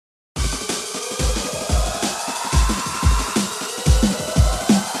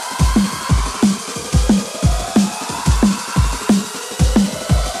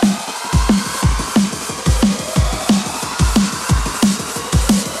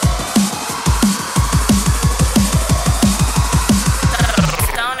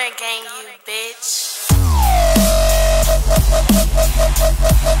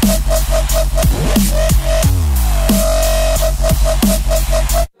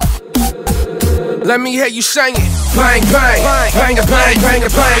Let me hear you sing it. Bang bang, bang a bang, bang a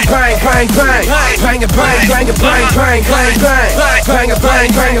bang, bang bang bang, bang a bang, bang a bang, bang bang bang, bang a bang,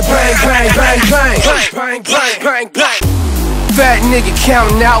 bang a bang, bang bang bang, bang bang bang. Fat nigga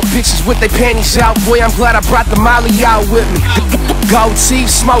counting out bitches with their panties out. Boy, I'm glad I brought the Molly out with me. Gold teeth,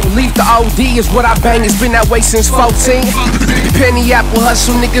 smoke, leaf, the OD is what I bang. It's been that way since 14. Penny apple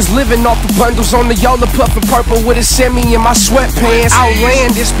hustle, niggas living off the bundles on the Yola puffin' purple with a semi in my sweatpants.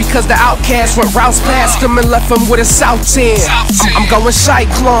 Outlandish because the outcast went routes past them and left them with a South 10. I'm going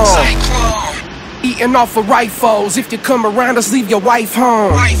cyclone. Eating off of rifles. If you come around us, leave your wife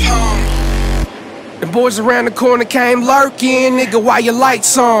home. The boys around the corner came lurking, nigga, why your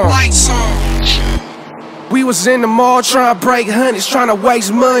lights on? We was in the mall trying to break hundreds, trying to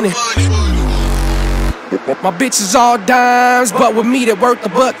waste money. My bitches all dimes, but with me they worth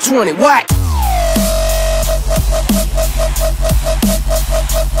 $120. What?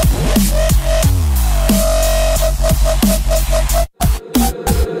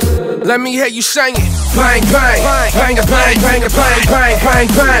 Let me hear you sing it. Bang bang, bang a bang, bang a bang, bang bang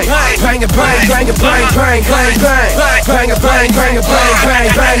bang, bang a bang, bang a bang, bang bang bang, bang a bang, bang a bang,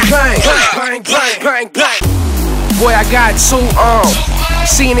 bang bang bang, bang bang bang. Boy, I got two on.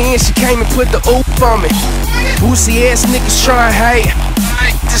 CNN, she came and put the oop on me. Boosie ass niggas trying hate.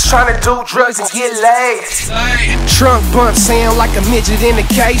 Just trying to do drugs and get laid. Trunk bump sound like a midget in a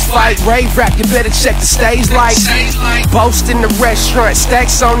cage fight. Rave rap, you better check the stage light. Boast in the restaurant,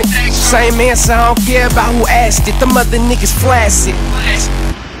 stacks on it. Same answer, I don't care about who asked it. Them other niggas flaccid.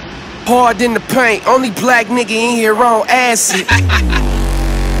 Hard in the paint, only black nigga in here on acid.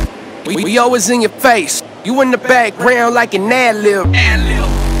 We always in your face. You in the background like an ad-lib.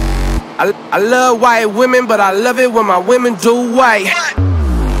 I love white women, but I love it when my women do white.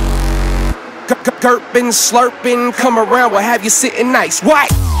 Gurping, slurping, come around, we'll have you sitting nice. What?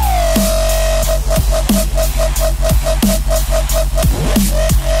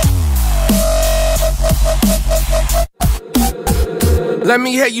 Let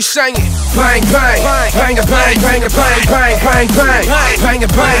me hear you sing it. Bang bang, bang a bang, bang a bang, bang bang bang, bang a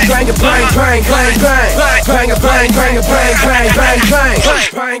bang, bang a bang, bang bang bang, bang a bang, bang a bang, bang bang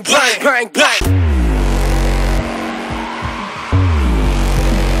bang, bang bang bang.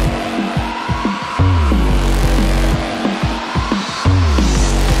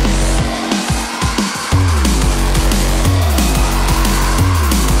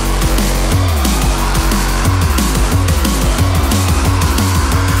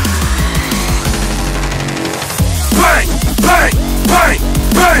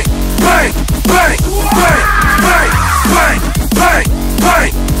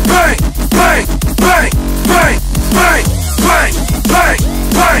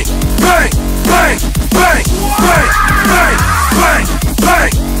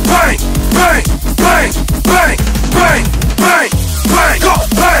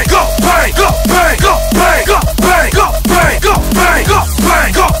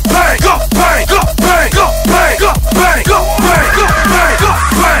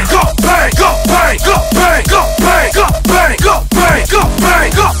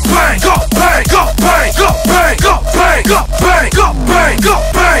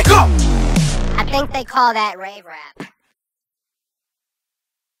 I think they call that rave rap.